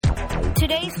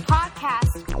Today's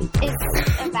podcast is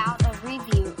about a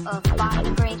review of By the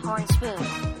Great Horn Spoon.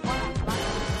 One of the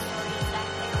stories that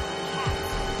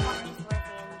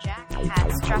Praiseworthy and Jack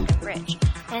had struck it rich,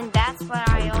 and that's what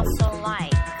I also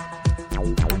like.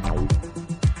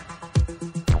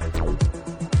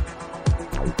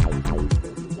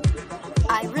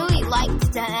 I really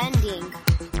liked the ending.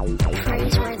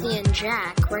 Praiseworthy and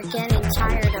Jack were getting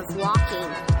tired of walking.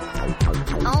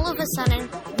 All of a sudden,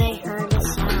 they heard a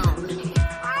sound.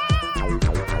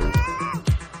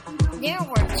 There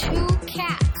were two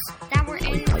cats that were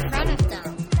in front of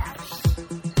them.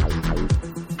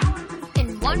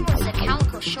 And one was a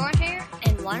calico shorthair,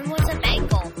 and one was a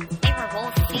Bengal. They were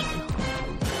both female.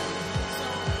 So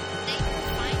they were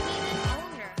finding an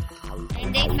owner,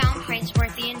 and they found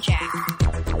Praiseworthy and Jack.